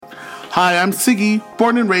Hi, I'm Siggy,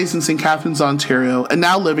 born and raised in St. Catharines, Ontario, and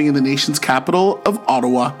now living in the nation's capital of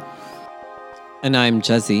Ottawa. And I'm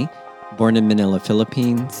Jezzie, born in Manila,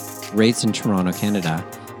 Philippines, raised in Toronto, Canada,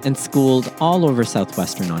 and schooled all over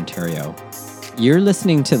southwestern Ontario. You're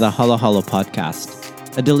listening to the Halo Halo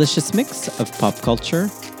podcast, a delicious mix of pop culture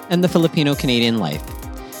and the Filipino-Canadian life.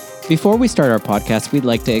 Before we start our podcast, we'd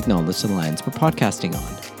like to acknowledge the lands we're podcasting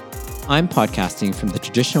on. I'm podcasting from the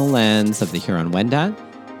traditional lands of the Huron-Wendat,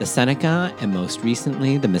 the Seneca, and most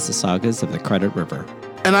recently, the Mississaugas of the Credit River.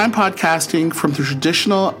 And I'm podcasting from the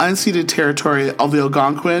traditional unceded territory of the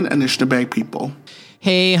Algonquin and Anishinaabe people.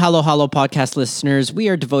 Hey, Halo Halo podcast listeners. We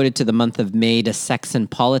are devoted to the month of May to sex and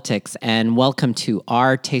politics, and welcome to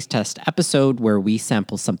our taste test episode where we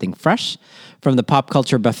sample something fresh from the pop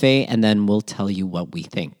culture buffet, and then we'll tell you what we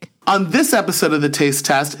think. On this episode of the Taste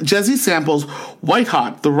Test, Jezzie samples White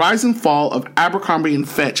Hot, the rise and fall of Abercrombie and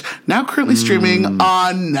Fitch, now currently streaming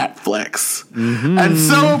on Netflix. And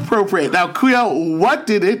so appropriate. Now, Kuya, what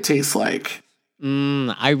did it taste like?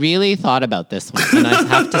 I really thought about this one, and I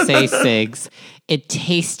have to say, Sigs, it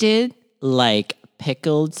tasted like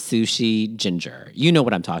pickled sushi ginger. You know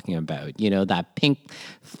what I'm talking about. You know, that pink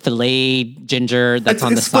filet ginger that's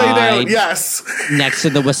on the side. Yes. Next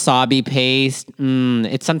to the wasabi paste.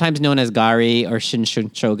 It's sometimes known as gari or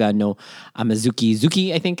shinshoga no amazuki.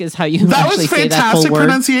 Zuki, I think, is how you actually say that full word. That was fantastic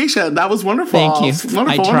pronunciation. That was wonderful. Thank you.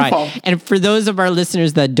 Wonderful, I tried. wonderful. And for those of our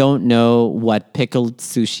listeners that don't know what pickled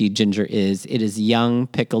sushi ginger is, it is young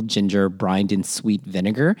pickled ginger brined in sweet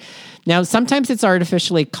vinegar. Now, sometimes it's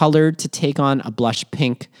artificially colored to take on a blush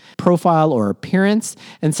pink profile or appearance,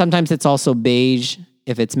 and sometimes it's also beige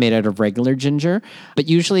if it's made out of regular ginger. But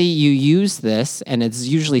usually you use this, and it's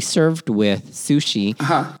usually served with sushi,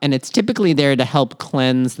 and it's typically there to help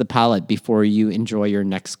cleanse the palate before you enjoy your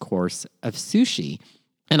next course of sushi.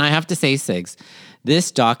 And I have to say, Sigs,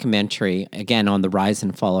 this documentary, again, on the rise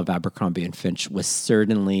and fall of Abercrombie and Fitch, was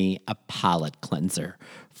certainly a palate cleanser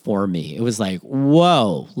for me. It was like,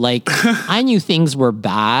 whoa, like I knew things were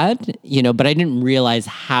bad, but I didn't realize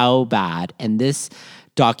how bad. And this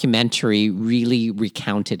documentary really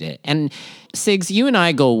recounted it. And Sigs, you and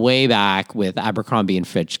I go way back with Abercrombie and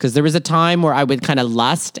Fitch, because there was a time where I would kind of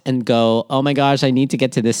lust and go, oh my gosh, I need to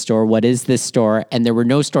get to this store. What is this store? And there were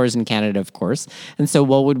no stores in Canada, of course. And so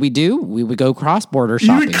what would we do? We would go cross-border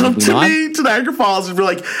shopping. You would come to me to Niagara Falls and be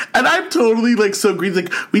like, and I'm totally like so green.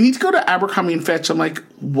 Like, we need to go to Abercrombie and Fitch. I'm like,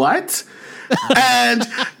 what? And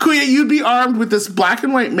Kuya, you'd be armed with this black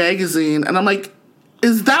and white magazine. And I'm like,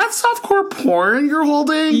 is that softcore porn you're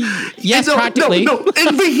holding? Yes, practically. No.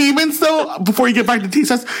 In Vehemence, though, before you get back to taste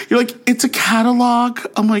test, you're like, it's a catalog.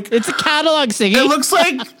 I'm like, it's a catalog, Siggy. It looks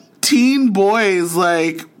like teen boys,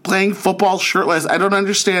 like, playing football shirtless. I don't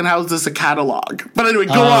understand how is this a catalog. But anyway,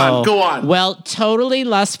 go on. Well, totally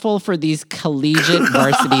lustful for these collegiate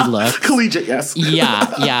varsity looks. Collegiate, yes.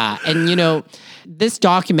 Yeah. And, this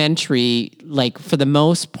documentary, like, for the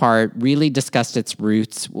most part, really discussed its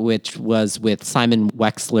roots, which was with Simon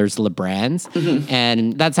Wexler's Le Brands.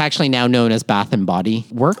 And that's actually now known as Bath and Body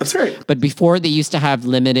Works. That's right. But before, they used to have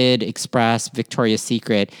Limited, Express, Victoria's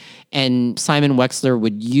Secret. And Simon Wexler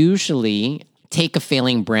would usually take a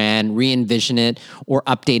failing brand, re-envision it, or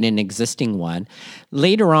update an existing one.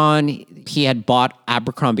 Later on, he had bought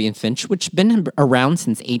Abercrombie and Fitch, which had been around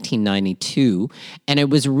since 1892, and it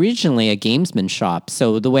was originally a gamesman shop.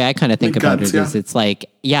 So the way I kind of think about it is it's like,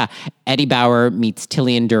 Eddie Bauer meets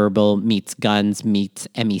Tilly and Durable meets Guns meets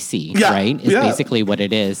MEC, right? Is basically what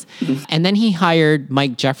it is. And then he hired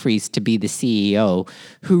Mike Jeffries to be the CEO,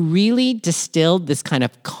 who really distilled this kind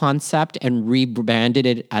of concept and rebranded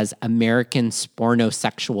it as American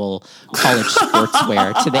spornosexual college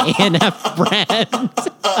sportswear to the A&F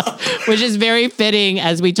brand, which is very fitting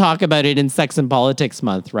as we talk about it in Sex and Politics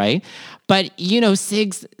Month, right? But,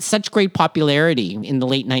 Sigs, such great popularity in the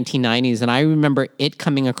late 1990s, and I remember it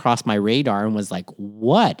coming across my radar and was like,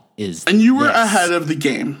 what is And you were this? ahead of the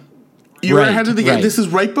game. You were ahead of the game. Right. This is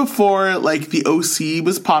right before, like, the OC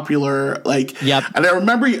was popular. Like, yep. And I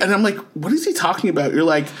remember, and I'm like, what is he talking about? You're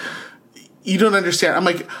like, you don't understand. I'm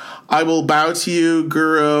like, I will bow to you,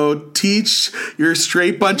 Guru. Teach your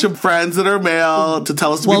straight bunch of friends that are male to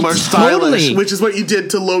tell us to be more stylish, which is what you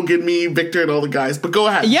did to Logan, me, Victor, and all the guys. But go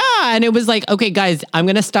ahead. Yeah, and it was like, okay, guys, I'm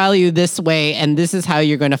going to style you this way, and this is how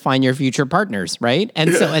you're going to find your future partners, right?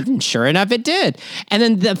 And so, and sure enough, it did. And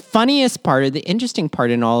then the funniest part, or the interesting part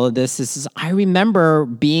in all of this is I remember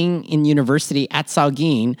being in university at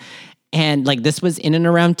Saugeen, and like this was in and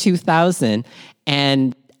around 2000,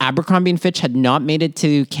 and Abercrombie and Fitch had not made it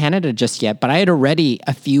to Canada just yet, but I had already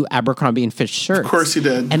a few Abercrombie and Fitch shirts. Of course you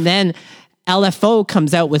did. And then LFO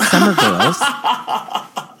comes out with Summer Girls.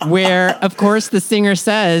 where, of course, the singer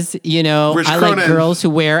says, you know, Rich I Cronin. like girls who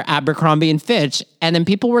wear Abercrombie and Fitch. And then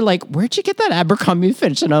people were like, where'd you get that Abercrombie and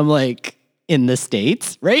Fitch? And I'm like, in the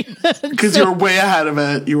States, right? Because you were way ahead of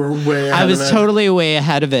it. You were way ahead I of it. was totally way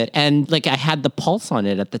ahead of it. And like I had the pulse on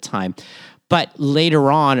it at the time. But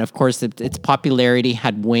later on, of course, its popularity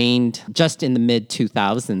had waned just in the mid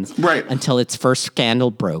 2000s, Right. until its first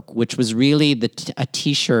scandal broke, which was really a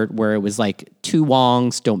T-shirt where it was like, two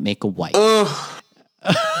Wongs don't make a white.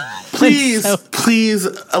 Please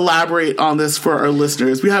elaborate on this for our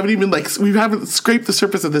listeners. We haven't scraped the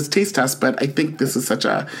surface of this taste test, but I think this is such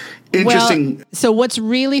a interesting. Well, so what's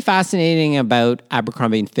really fascinating about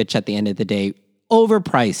Abercrombie and Fitch at the end of the day,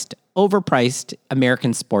 overpriced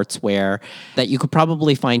American sportswear that you could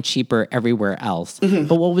probably find cheaper everywhere else. Mm-hmm.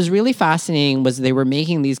 But what was really fascinating was they were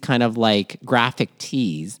making these kind of like graphic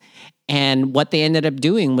tees. And what they ended up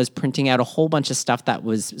doing was printing out a whole bunch of stuff that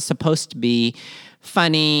was supposed to be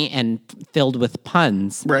funny and filled with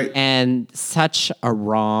puns. Right. And such a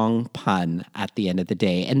wrong pun at the end of the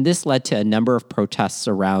day. And this led to a number of protests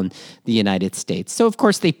around the United States. So, of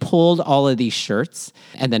course, they pulled all of these shirts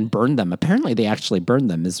and then burned them. Apparently, they actually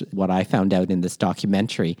burned them, is what I found out in this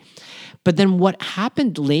documentary. But then what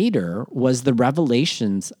happened later was the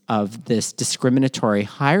revelations of this discriminatory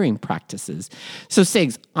hiring practices. So,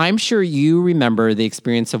 Sigs, I'm sure you remember the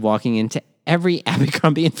experience of walking into every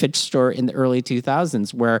Abercrombie and Fitch store in the early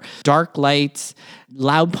 2000s where dark lights,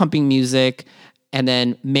 loud pumping music, and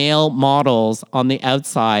then male models on the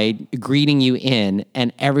outside greeting you in,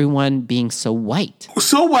 and everyone being so white.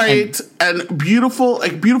 So white and beautiful,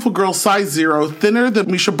 like beautiful girl, size 0, thinner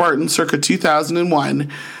than Misha Barton circa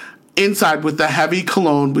 2001, inside with the heavy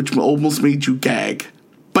cologne, which almost made you gag.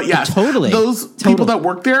 But yes, those people that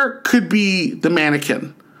work there could be the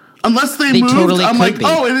mannequin. Unless they moved, totally I'm like, be.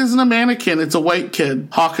 oh, it isn't a mannequin. It's a white kid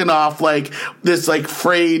hawking off like this like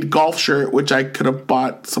frayed golf shirt, which I could have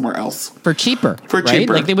bought somewhere else. For cheaper. For right?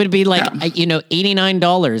 cheaper. Like they would be like,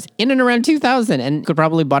 $89 in and around 2000 and could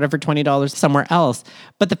probably bought it for $20 somewhere else.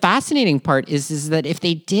 But the fascinating part is that if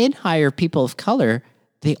they did hire people of color,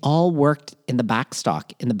 they all worked in the back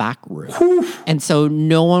stock, in the back room. Oof. And so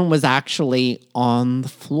no one was actually on the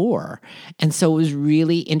floor. And so it was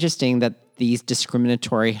really interesting that these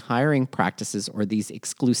discriminatory hiring practices or these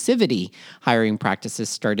exclusivity hiring practices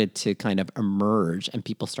started to kind of emerge and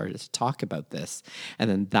people started to talk about this. And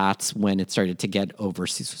then that's when it started to get over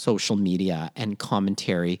social media and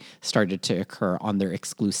commentary started to occur on their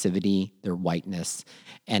exclusivity, their whiteness,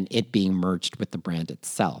 and it being merged with the brand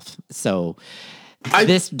itself. So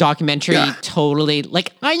this documentary totally,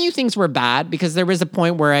 like, I knew things were bad because there was a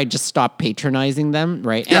point where I just stopped patronizing them,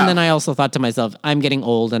 right? And then I also thought to myself, I'm getting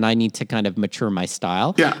old and I need to kind of mature my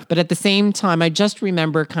style. Yeah. But at the same time, I just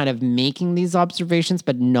remember kind of making these observations,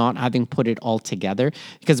 but not having put it all together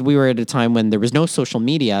because we were at a time when there was no social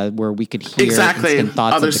media where we could hear instant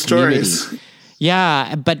thoughts other of the stories. Community.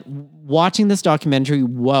 Yeah, but watching this documentary,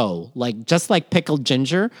 whoa, like just like pickled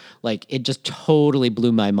ginger, like it just totally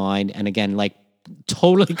blew my mind. And again, like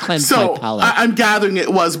totally cleansed my palate. I'm gathering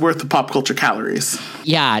it was worth the pop culture calories.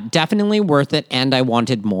 Yeah, definitely worth it. And I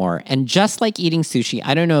wanted more. And just like eating sushi,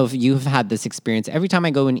 I don't know if you've had this experience. Every time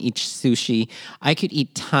I go and eat sushi, I could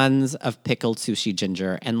eat tons of pickled sushi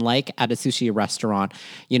ginger. And like at a sushi restaurant,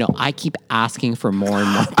 you know, I keep asking for more and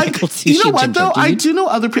more pickled sushi ginger. You know what, though? I do know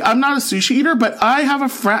other people. I'm not a sushi eater, but I have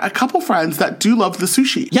a couple friends that do love the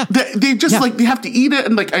sushi. Yeah. They just like, they have to eat it.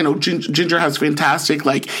 And like, I know ginger has fantastic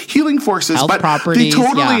like healing forces, health but properties, they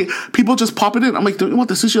totally, people just pop it in. I'm like, don't you want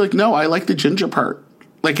the sushi? Like, no, I like the ginger part.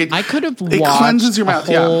 Like I could have it watched cleanses your mouth.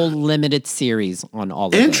 a whole limited series on all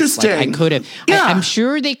of Interesting. this. Like I could have. Yeah. I'm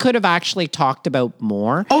sure they could have actually talked about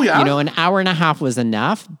more. Oh, yeah? You know, an hour and a half was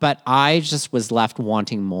enough, but I just was left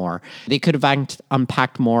wanting more. They could have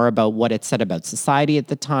unpacked more about what it said about society at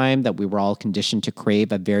the time, that we were all conditioned to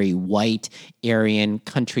crave a very white, Aryan,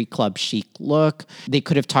 country club chic look. They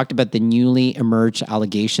could have talked about the newly emerged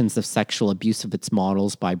allegations of sexual abuse of its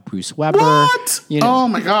models by Bruce Weber. What? You know, oh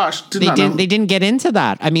my gosh. They didn't get into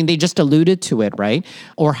that. I mean, they just alluded to it, right?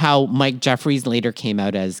 Or how Mike Jeffries later came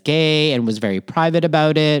out as gay and was very private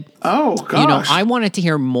about it. Oh, gosh. You know, I wanted to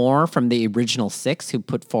hear more from the original 6 who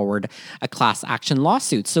put forward a class action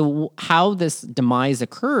lawsuit. So how this demise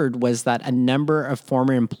occurred was that a number of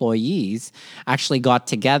former employees actually got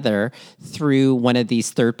together through one of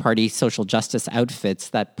these third-party social justice outfits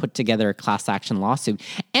that put together a class action lawsuit.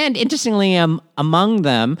 And interestingly, among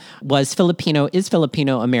them was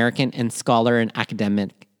Filipino-American and scholar and academic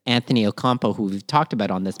Anthony Ocampo, who we've talked about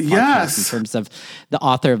on this podcast Yes. in terms of the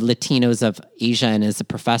author of Latinos of Asia and is a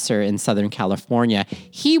professor in Southern California.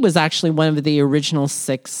 He was actually one of the original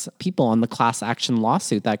 6 people on the class action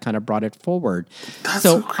lawsuit that kind of brought it forward. That's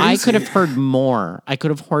so crazy. I could have heard more. I could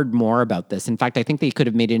have heard more about this. In fact, I think they could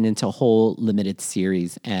have made it into a whole limited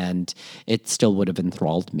series and it still would have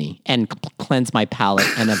enthralled me and cleansed my palate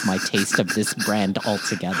and of my taste of this brand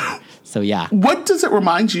altogether. So yeah. What does it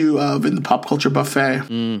remind you of in the pop culture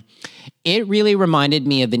buffet? It really reminded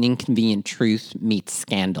me of An Inconvenient Truth meets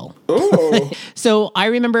Scandal. Oh. So I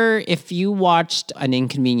remember if you watched An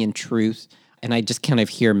Inconvenient Truth, and I just kind of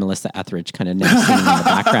hear Melissa Etheridge kind of now singing in the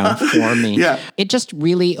background for me. Yeah. It just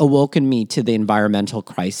really awoken me to the environmental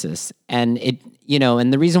crisis. And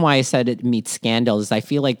and the reason why I said it meets Scandal is I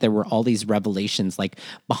feel like there were all these revelations like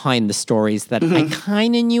behind the stories that I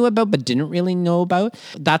kind of knew about but didn't really know about.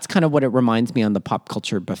 That's kind of what it reminds me on the pop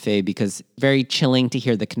culture buffet, because very chilling to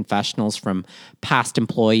hear the confessionals from past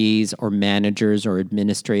employees or managers or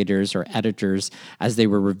administrators or editors as they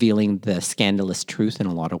were revealing the scandalous truth in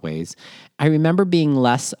a lot of ways. I remember being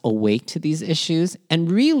less awake to these issues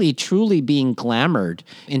and really, truly being glamored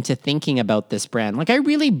into thinking about this brand. Like I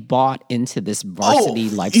really bought into this varsity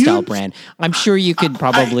lifestyle brand. I'm sure you could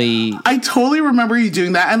probably... I totally remember you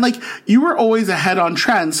doing that. And like, you were always ahead on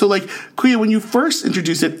trend. So like, Kuya, when you first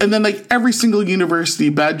introduced it, and then like every single university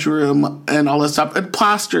bedroom and all that stuff, it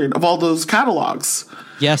plastered of all those catalogs.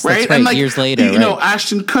 Yes, that's right. And like, years later, you know,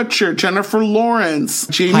 Ashton Kutcher, Jennifer Lawrence,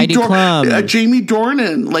 Heidi Klum, Jamie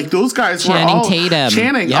Dornan, like those guys were all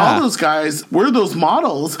Tatum. all those guys were those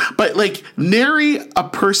models. But like, nary a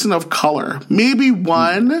person of color, maybe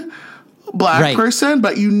one black person,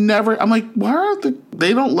 but you never. I'm like, why are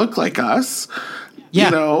they don't look like us? Yeah,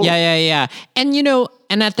 you know? yeah.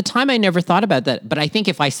 And at the time, I never thought about that. But I think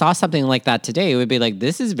if I saw something like that today, it would be like,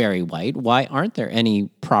 this is very white. Why aren't there any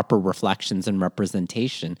proper reflections and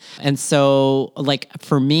representation? And so, like,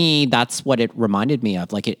 for me, that's what it reminded me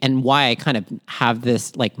of. Like, and why I kind of have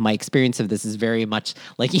this, like, my experience of this is very much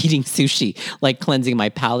like eating sushi, like cleansing my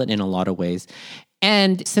palate in a lot of ways.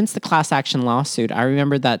 And since the class action lawsuit, I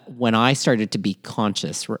remember that when I started to be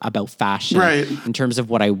conscious about fashion in terms of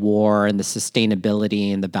what I wore and the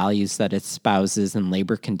sustainability and the values that it espouses and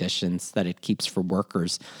labor conditions that it keeps for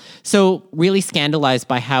workers. So really scandalized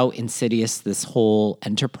by how insidious this whole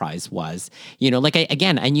enterprise was. You know, like,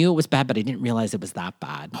 I knew it was bad, but I didn't realize it was that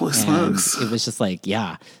bad. Holy smokes. It was just like,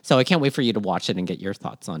 yeah. So I can't wait for you to watch it and get your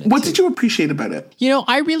thoughts on it. What did you appreciate about it? You know,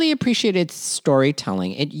 I really appreciated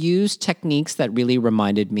storytelling. It used techniques that really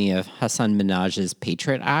reminded me of Hassan Minaj's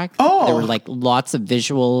Patriot Act. Oh. There were like lots of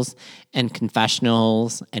visuals and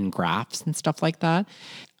confessionals and graphs and stuff like that.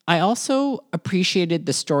 I also appreciated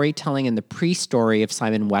the storytelling and the pre-story of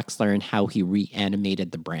Simon Wexler and how he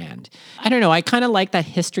reanimated the brand. I don't know, I kind of like that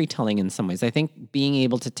history telling in some ways. I think being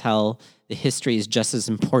able to tell the history is just as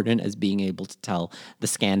important as being able to tell the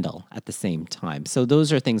scandal at the same time. So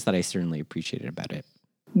those are things that I certainly appreciated about it.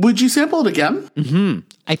 Would you sample it again? Mm-hmm.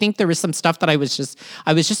 I think there was some stuff that I was just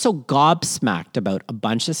so gobsmacked about a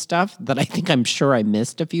bunch of stuff that I'm sure I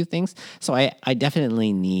missed a few things. So I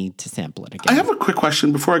definitely need to sample it again. I have a quick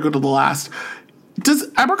question before I go to the last. Does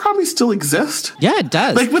Abercrombie still exist? Yeah, it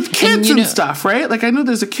does. Like with kids and stuff, right? Like I know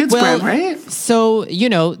there's a kids brand, right? So,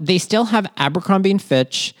 they still have Abercrombie and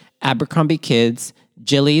Fitch, Abercrombie Kids,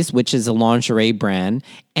 Jillie's, which is a lingerie brand,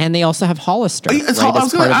 and they also have Hollister. I was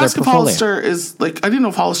going to ask if Hollister is like, I didn't know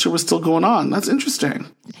if Hollister was still going on. That's interesting.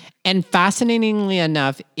 And fascinatingly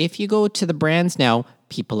enough, if you go to the brands now,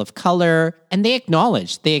 people of color, and they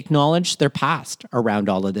acknowledge their past around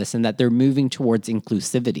all of this and that they're moving towards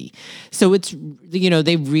inclusivity. So it's,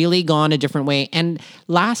 they've really gone a different way. And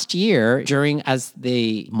last year, as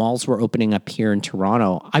the malls were opening up here in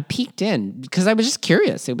Toronto, I peeked in because I was just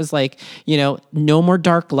curious. It was like, no more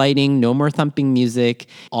dark lighting, no more thumping music,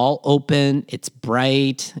 all open, it's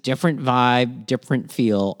bright, different vibe, different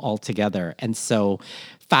feel altogether. And so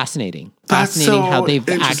fascinating so how they've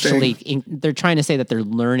actually, they're trying to say that they're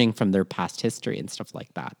learning from their past history and stuff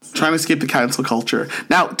like that. Trying to escape the cancel culture.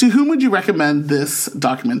 Now, to whom would you recommend this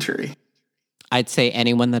documentary? I'd say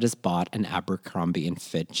anyone that has bought an Abercrombie and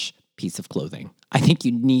Fitch piece of clothing. I think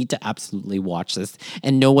you need to absolutely watch this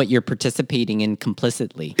and know what you're participating in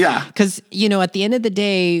complicitly. Yeah. Because, at the end of the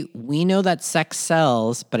day, we know that sex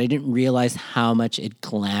sells, but I didn't realize how much it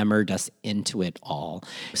glamored us into it all.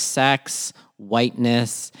 Sex,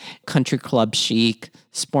 whiteness, country club chic,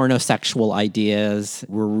 spornosexual ideas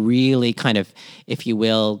were really kind of, if you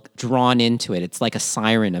will, drawn into it. It's like a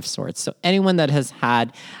siren of sorts. So anyone that has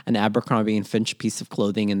had an Abercrombie and Fitch piece of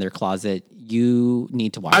clothing in their closet, you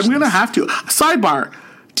need to watch I'm going to have to. Sidebar.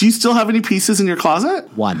 Do you still have any pieces in your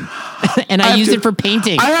closet? One. And I use it for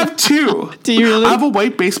painting. I have two. Do you really? I have a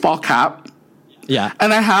white baseball cap. Yeah.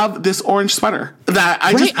 And I have this orange sweater that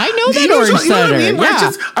I know that orange sweater. You know what I mean?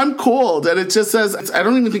 Yeah. I'm cold and it just says, I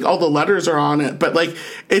don't even think all the letters are on it, but like,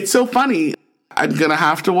 it's so funny. I'm going to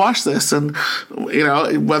have to wash this and, you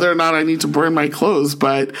know, whether or not I need to burn my clothes.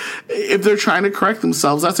 But if they're trying to correct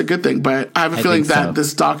themselves, that's a good thing. But I have a feeling that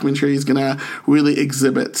this documentary is going to really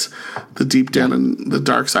exhibit the deep down and the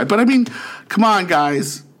dark side. But I mean, come on,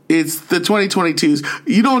 guys. It's the 2022s.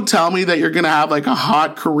 You don't tell me that you're going to have like a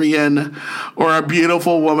hot Korean or a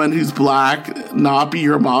beautiful woman who's black not be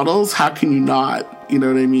your models. How can you not? You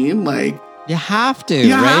know what I mean? Like, you have to,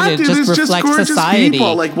 you right? Have to. It just reflects gorgeous society.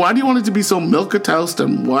 People. Like, why do you want it to be so milquetoast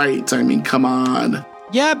and white? I mean, come on.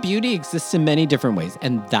 Yeah, beauty exists in many different ways.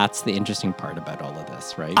 And that's the interesting part about all of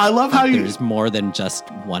this, right? I love how there's more than just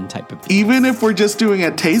one type of beauty. Even if we're just doing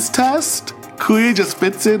a taste test, Kuya just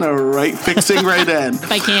fits in fixing right in.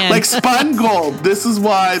 If I can. Like spun gold. This is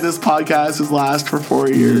why this podcast has lasted for 4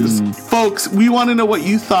 years. Folks, we want to know what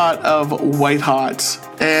you thought of White Hot.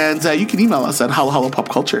 And you can email us at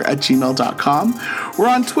halohalopopculture@gmail.com. We're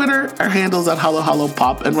on Twitter. Our handle's at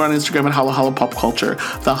halohalopop. And we're on Instagram at halohalopopculture.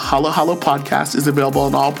 The Halo Halo podcast is available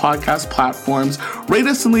on all podcast platforms. Rate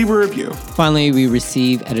us and leave a review. Finally, we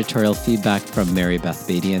receive editorial feedback from Mary Beth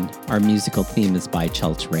Badian. Our musical theme is by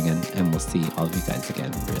Chelch Ringen. And we'll see all of you guys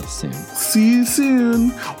again real soon. See you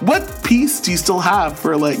soon. What piece do you still have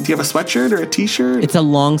for do you have a sweatshirt or a t-shirt? It's a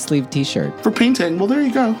long sleeve t-shirt. For painting. Well, there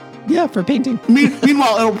you go. Yeah, for painting.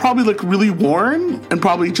 Meanwhile, it'll probably look really worn and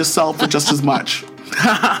probably just sell for just as much.